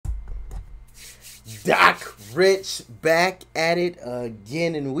Doc Rich back at it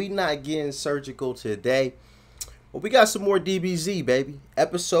again, and we not getting surgical today, but we got some more DBZ, baby.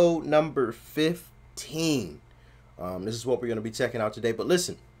 Episode number 15. This is what we're going to be checking out today. But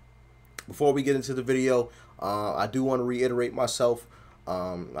listen, before we get into the video, I do want to reiterate myself.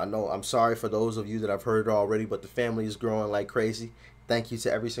 I know I'm sorry for those of you that I've heard already, but the family is growing like crazy. Thank you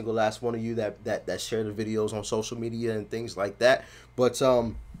to every single last one of you that share the videos on social media and things like that. But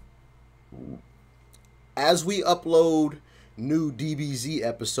as we upload new DBZ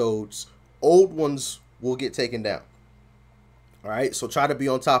episodes, old ones will get taken down. All right, so try to be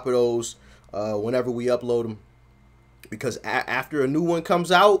on top of those whenever we upload them, because after a new one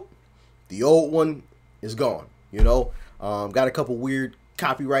comes out, the old one is gone. You know, got a couple weird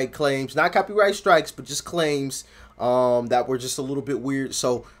copyright claims, not copyright strikes, but just claims that were just a little bit weird.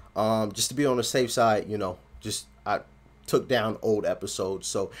 So just to be on the safe side, you know, I took down old episodes.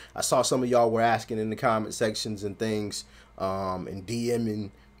 So I saw some of y'all were asking in the comment sections and things, and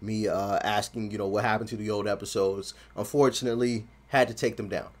DMing me asking, you know, what happened to the old episodes. Unfortunately, had to take them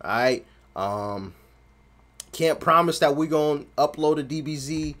down. All right. Can't promise that we're gonna upload a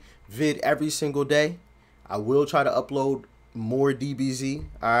DBZ vid every single day. I will try to upload more DBZ.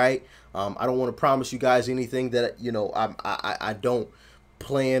 All right. I don't want to promise you guys anything that, you know, I don't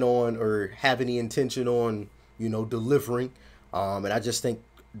plan on or have any intention on, you know, delivering. And I just think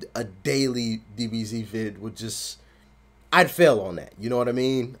a daily DBZ vid would just, I'd fail on that. You know what I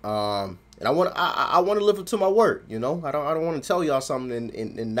mean? And I want to live up to my word. You know, I don't want to tell y'all something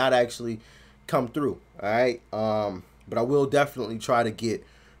and not actually come through. All right. But I will definitely try to get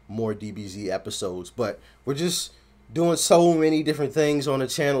more DBZ episodes. But we're just doing so many different things on the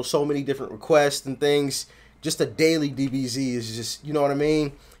channel, so many different requests and things. Just a daily DBZ is just, you know what I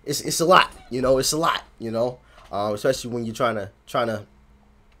mean? It's a lot. You know, it's a lot. You know. Especially when you're trying to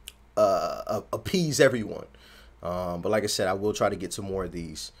appease everyone. But like I said, I will try to get to more of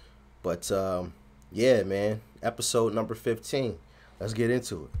these. But yeah, man, episode number 15. Let's get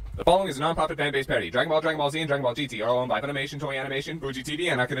into it. The following is a non-profit fan-based parody. Dragon Ball, Dragon Ball Z, and Dragon Ball GT are all owned by Funimation, Toei Animation, Fuji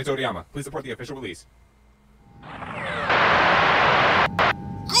TV, and Akira Toriyama. Please support the official release.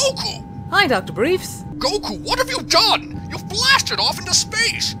 Goku! Hi, Dr. Briefs. Goku, what have you done? You've blasted off into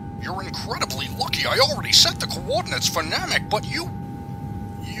space! You're incredibly lucky. I already sent the coordinates for Namek, but you...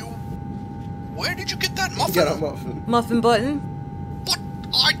 Where did you get that muffin? You got a muffin. Muffin button? But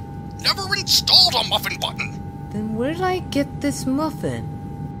I never installed a muffin button. Then where did I get this muffin?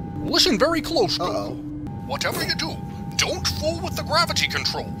 Listen very closely. Uh-oh. Whatever you do, don't fool with the gravity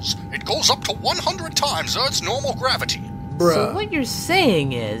controls. It goes up to 100 times Earth's normal gravity. Bruh. So what you're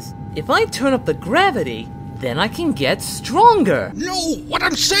saying is, if I turn up the gravity, then I can get stronger. No, what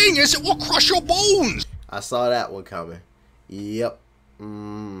I'm saying is it will crush your bones. I saw that one coming. Yep.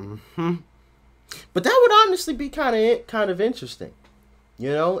 But that would honestly be kind of interesting.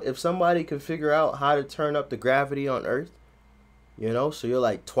 You know, if somebody could figure out how to turn up the gravity on Earth, you know, so you're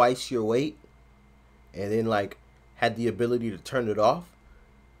like twice your weight, and then like had the ability to turn it off,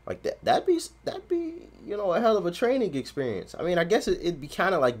 like that'd be you know, a hell of a training experience. I mean, I guess it'd be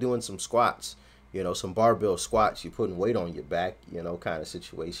kind of like doing some squats, you know, some barbell squats. You're putting weight on your back, you know, kind of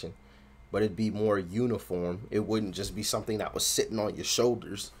situation, but it'd be more uniform. It wouldn't just be something that was sitting on your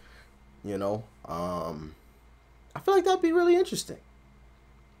shoulders, you know. I feel like that'd be really interesting.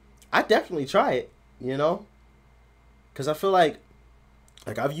 I'd definitely try it, you know, because I feel like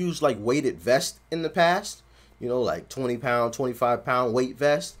I've used like weighted vest in the past, you know, like 20-pound, 25-pound weight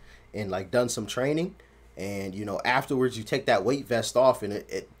vest, and like done some training. And, you know, afterwards you take that weight vest off and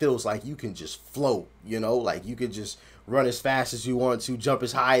it feels like you can just float, you know, like you could just run as fast as you want to, jump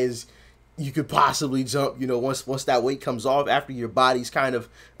as high as you could possibly jump, you know, once that weight comes off, after your body's kind of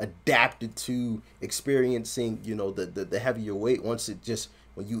adapted to experiencing, you know, the heavier weight. Once it just,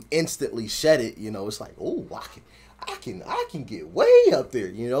 when you instantly shed it, you know, it's like, oh, I can get way up there,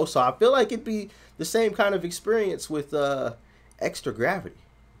 you know. So I feel like it'd be the same kind of experience with extra gravity.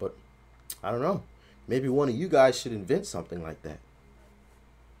 But I don't know. Maybe one of you guys should invent something like that.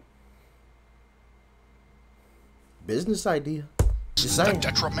 Business idea. The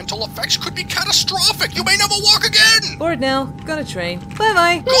detrimental effects could be catastrophic. You may never walk again. Bored now. Gonna train.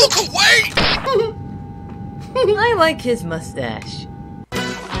 Bye-bye. Goku, wait! I like his mustache.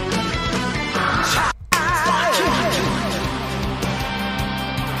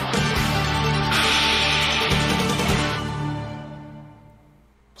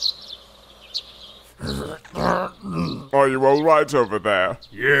 Are you alright over there?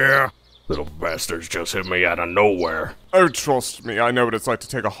 Yeah. Little bastards just hit me out of nowhere. Oh, trust me, I know what it's like to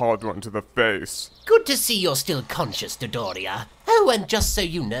take a hard one to the face. Good to see you're still conscious, Dodoria. Oh, and just so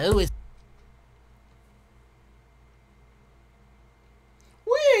you know,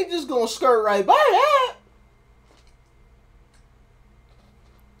 just gonna skirt right by that.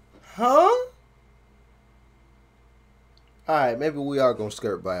 Huh? Alright, maybe we are gonna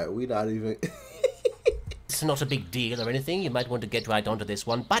skirt by it. We not even... It's not a big deal or anything. You might want to get right onto this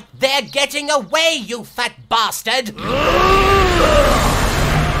one. But they're getting away, you fat bastard!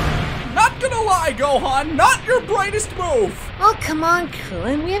 Not gonna lie, Gohan, not your brightest move! Oh, come on,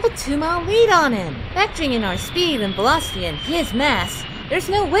 Krillin. We have a 2-mile lead on him. Factoring in our speed and velocity and his mass, there's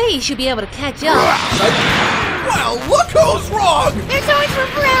no way he should be able to catch up. Well, look who's wrong! There's always room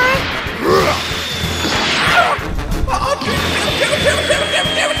for error!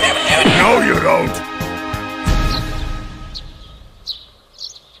 No, you don't!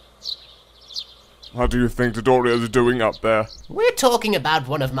 How do you think Dodoria's doing up there? We're talking about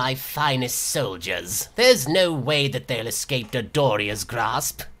one of my finest soldiers. There's no way that they'll escape Dodoria's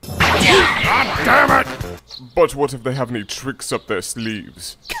grasp. God damn it! But what if they have any tricks up their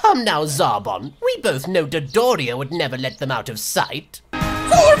sleeves? Come now, Zarbon. We both know Dodoria would never let them out of sight.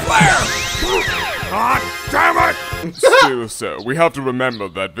 Solar flare! God damn it! Still, sir, we have to remember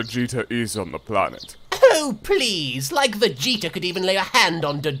that Vegeta is on the planet. Oh, please. Like Vegeta could even lay a hand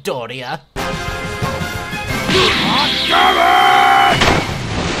on Dodoria. God damn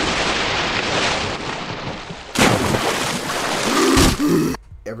it!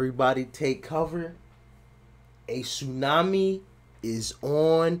 Everybody take cover. A tsunami is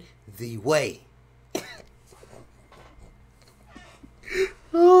on the way.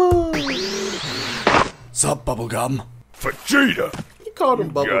 Sup, Bubblegum? Vegeta! He called him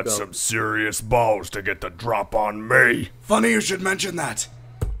You got Bubblegum. some serious balls to get the drop on me. Funny you should mention that.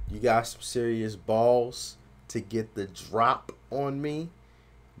 You got some serious balls to get the drop on me.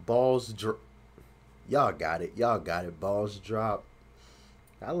 Balls drop. Y'all got it. Y'all got it. Balls drop.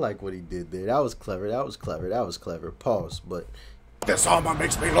 I like what he did there. That was clever. That was clever. That was clever. Pause. But This armor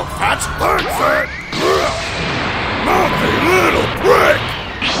makes me look fat. That's it! Mouthy little prick!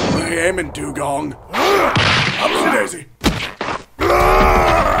 I am in Dugong. Upsy daisy.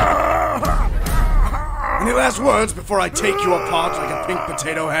 Any last words before I take you apart like a pink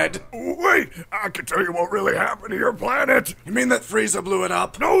potato head? Wait, I can tell you what really happened to your planet. You mean that Frieza blew it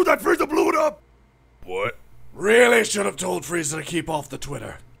up? No, that Frieza blew it up. What? Really should have told Frieza to keep off the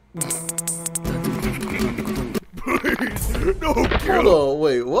Twitter. Please, no, hold kill. on.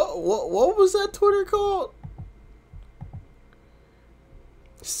 Wait. What was that Twitter called?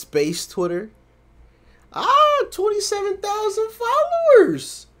 Space Twitter. 27,000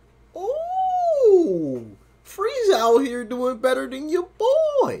 followers. Ooh, Frieza out here doing better than your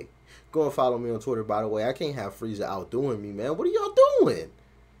boy. Go and follow me on Twitter, by the way. I can't have Frieza outdoing me, man. What are y'all doing?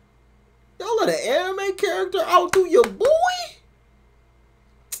 Y'all let an anime character outdo your boy?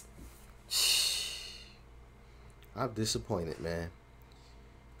 I'm disappointed, man.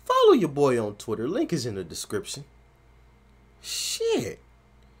 Follow your boy on Twitter. Link is in the description. Shit.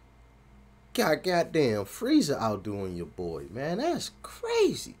 Goddamn, Frieza outdoing your boy, man. That's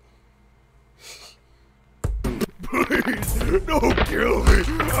crazy. Please, don't kill me.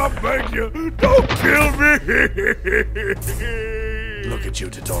 I beg you, don't kill me. Look at you,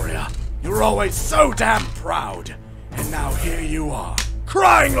 Dodoria. You were always so damn proud. And now here you are,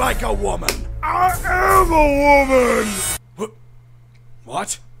 crying like a woman. I am a woman.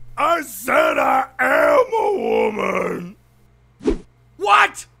 What? I said I am a woman.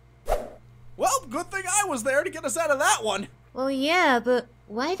 What? Well, good thing I was there to get us out of that one. Well, yeah, but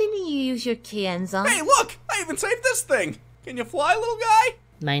why didn't you use your Kienzan? Hey, look! I even saved this thing! Can you fly, little guy?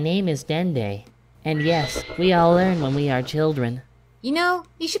 My name is Dende. And yes, we all learn when we are children. You know,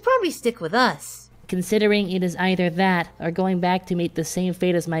 you should probably stick with us. Considering it is either that or going back to meet the same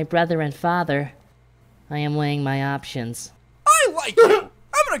fate as my brother and father, I am weighing my options. I like you!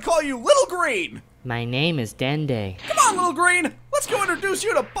 I'm gonna call you Little Green! My name is Dende. Come on, Little Green! Let's go introduce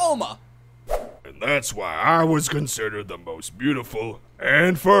you to Bulma! And that's why I was considered the most beautiful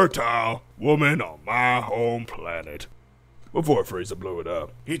and fertile woman on my home planet. Before Frieza blew it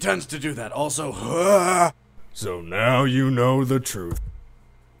up. He tends to do that also. So now you know the truth.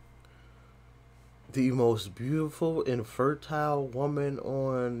 The most beautiful and fertile woman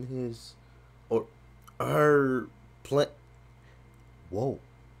on his or her planet. Whoa.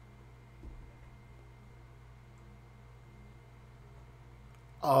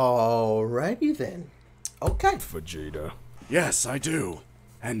 Alrighty then. Okay. Vegeta. Yes, I do.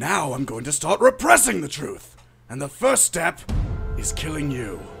 And now I'm going to start repressing the truth. And the first step is killing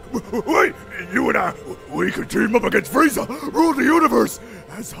you. Wait, you and I, we could team up against Frieza, rule the universe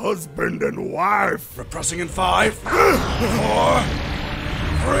as husband and wife. Repressing in 5, 4, 3,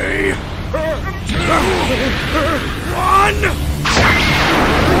 2,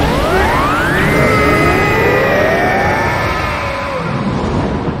 1.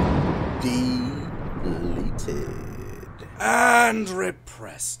 Deleted. And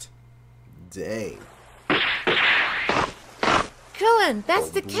repressed. Dang. Krillin,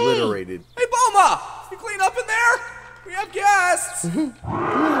 that's the cave. Obliterated. Hey, Bulma! You clean up in there? We have guests! Splat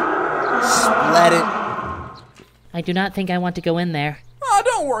it. I do not think I want to go in there. Oh,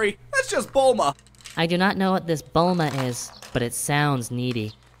 don't worry. That's just Bulma. I do not know what this Bulma is, but it sounds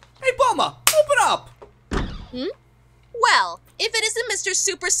needy. Hey, Bulma, open up! Well, if it isn't Mr.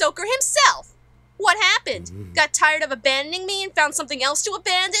 Super Soaker himself. What happened? Got tired of abandoning me and found something else to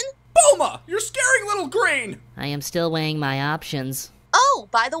abandon? Bulma, you're scaring little Green! I am still weighing my options. Oh,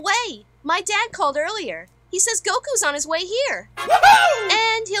 by the way, my dad called earlier. He says Goku's on his way here. Woohoo!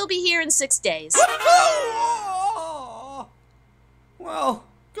 And he'll be here in 6 days. Woohoo! Well,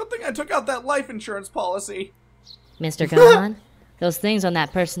 good thing I took out that life insurance policy. Mr. Gohan, those things on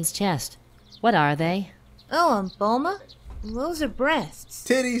that person's chest, what are they? Oh, Bulma? Those are breasts.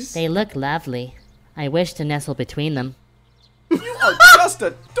 Titties. They look lovely. I wish to nestle between them. You are just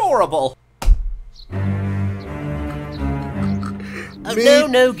adorable.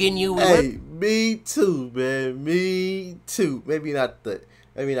 No, Ginyu. Hey, me too, man. Me too. Maybe not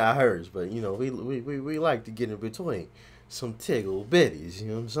hers, but you know, we like to get in between some tickle bitties. You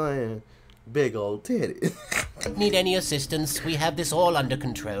know what I'm saying? Big old titties. Need any assistance? We have this all under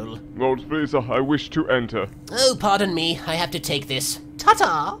control. Lord Frieza, I wish to enter. Oh, pardon me. I have to take this.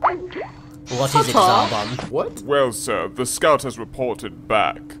 Ta-ta! What is it, Zarbon? What? Well, sir, the scout has reported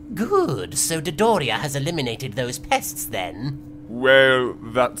back. Good. So Dodoria has eliminated those pests then? Well,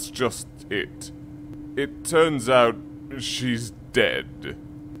 that's just it. It turns out she's dead.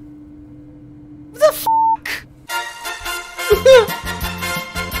 The f***?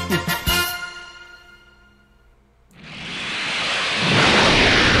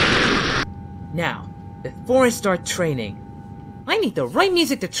 Now, before I start training, I need the right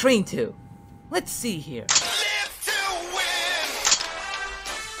music to train to. Let's see here.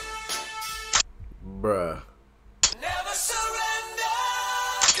 Bruh.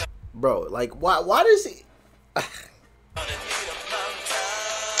 Bro, like, why does he...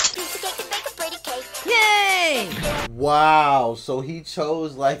 Yay! Wow, so he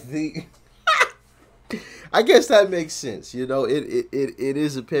chose, like, the... I guess that makes sense, you know, it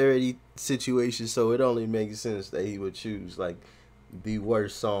is a parody situation, so it only makes sense that he would choose, like, the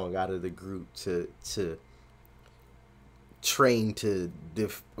worst song out of the group to train to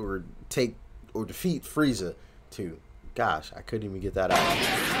defeat Frieza to. Gosh, I couldn't even get that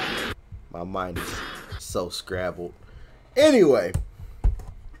out. My mind is so scrabbled. Anyway,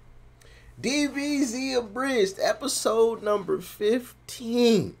 DBZ Abridged, episode number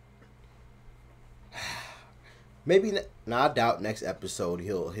 15. Maybe I doubt next episode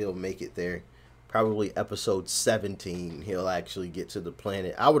he'll make it there. Probably episode 17 he'll actually get to the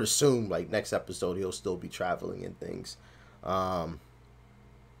planet. I would assume like next episode he'll still be traveling and things. But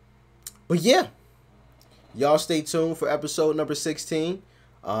yeah, y'all stay tuned for episode number 16.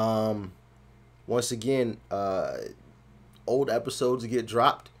 Once again, old episodes get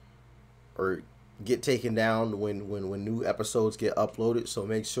dropped or get taken down when new episodes get uploaded. So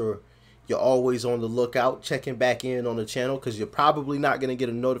make sure you're always on the lookout, checking back in on the channel, because you're probably not going to get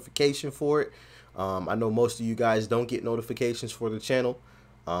a notification for it. I know most of you guys don't get notifications for the channel.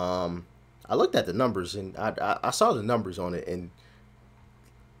 I looked at the numbers and I saw the numbers on it, and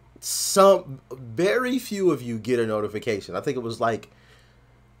very few of you get a notification. I think it was like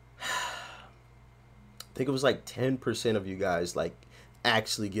 10% of you guys like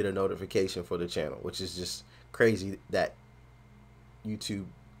actually get a notification for the channel, which is just crazy that YouTube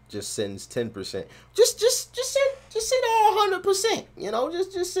just sends 10%. Just send all 100%. You know,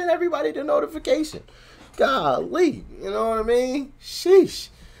 just send everybody the notification. Golly, you know what I mean? Sheesh.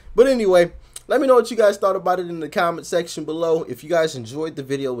 But anyway, let me know what you guys thought about it in the comment section below. If you guys enjoyed the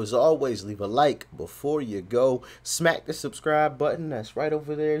video, as always, leave a like before you go. Smack the subscribe button. That's right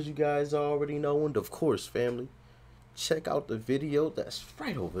over there, as you guys already know. And of course, family, check out the video. That's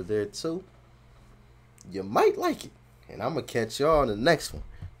right over there too. You might like it. And I'm going to catch y'all on the next one.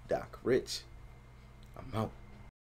 Doc Rich, I'm out.